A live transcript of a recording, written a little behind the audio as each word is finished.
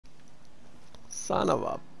Son of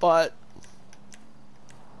a butt.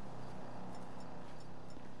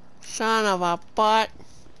 Son of a butt.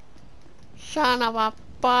 Son of a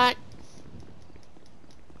butt.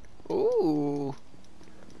 Ooh.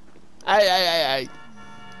 Hey.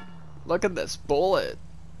 Look at this bullet.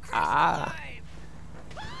 Ah.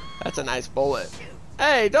 That's a nice bullet.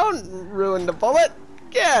 Hey, don't ruin the bullet.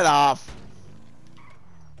 Get off.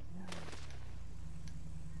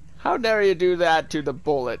 How dare you do that to the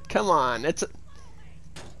bullet? Come on, it's a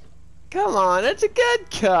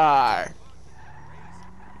good car.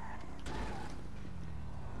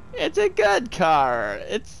 It's a good car.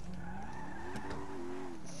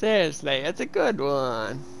 Seriously, it's a good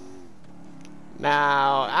one.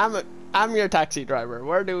 Now, I'm your taxi driver.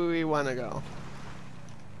 Where do we want to go?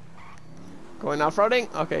 Going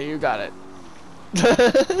off-roading? Okay, you got it.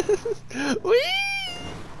 Whee!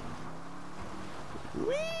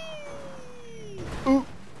 Whee! Ooh!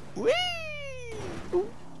 Whee! Ooh.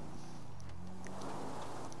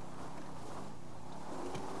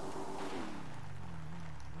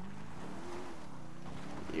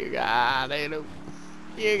 You gotta do.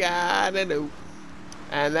 You gotta do.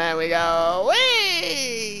 And then we go.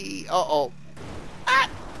 Whee! Uh-oh. Ah!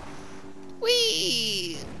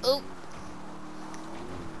 Whee! Oh.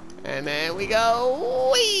 And then we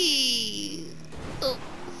go. Whee! Oh.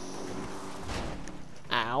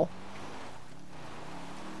 Ow.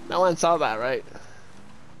 No one saw that, right?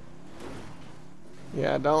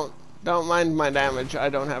 Yeah, don't mind my damage. I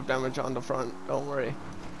don't have damage on the front. Don't worry.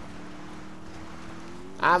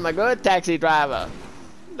 I'm a good taxi driver.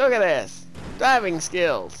 Look at this. Driving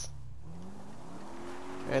skills.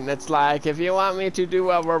 And it's like, if you want me to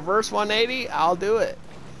do a reverse 180, I'll do it.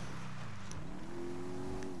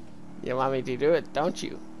 You want me to do it, don't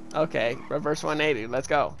you? Okay, reverse 180. Let's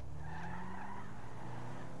go.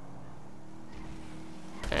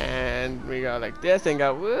 And we go like this and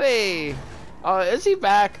go, whee! Oh, is he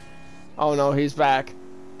back? Oh no, he's back.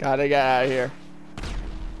 Gotta get out of here.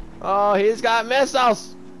 Oh, he's got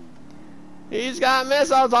missiles! He's got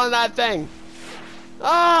missiles on that thing!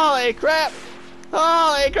 Holy crap!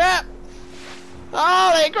 Holy crap!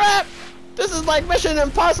 Holy crap! This is like Mission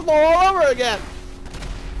Impossible all over again!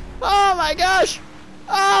 Oh my gosh!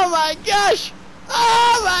 Oh my gosh!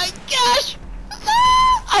 Oh my gosh!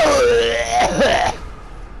 Oh.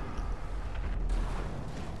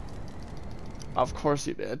 Of course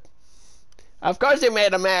you did. Of course you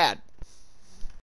made him mad.